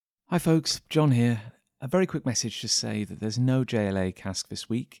Hi folks, John here. A very quick message to say that there's no JLA cast this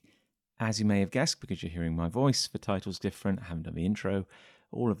week. As you may have guessed, because you're hearing my voice, the title's different, I haven't done the intro,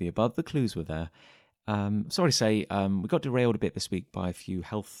 all of the above, the clues were there. Sorry to say, we got derailed a bit this week by a few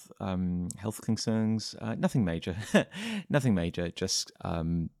health concerns. Nothing major, nothing major, just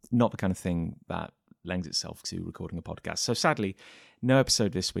not the kind of thing that lends itself to recording a podcast. So sadly, no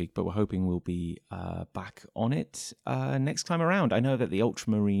episode this week, but we're hoping we'll be back on it next time around. I know that the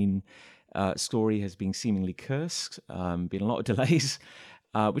Ultramarine story has been seemingly cursed, been a lot of delays,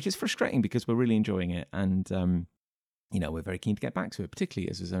 which is frustrating because we're really enjoying it. And, we're very keen to get back to it, particularly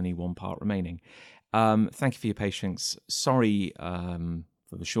as there's only one part remaining. Thank you for your patience. Sorry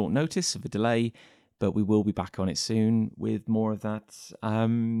for the short notice of the delay, but we will be back on it soon with more of that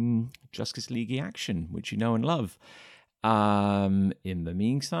Justice League action, which you know and love. In the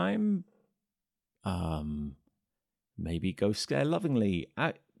meantime, maybe go stare lovingly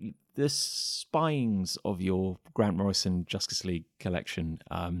at the spines of your Grant Morrison Justice League collection.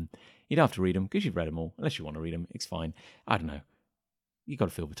 You don't have to read them because you've read them all. Unless you want to read them, it's fine. I don't know. You got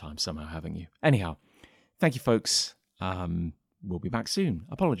to fill the time somehow, haven't you? Anyhow, thank you, folks. We'll be back soon.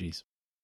 Apologies.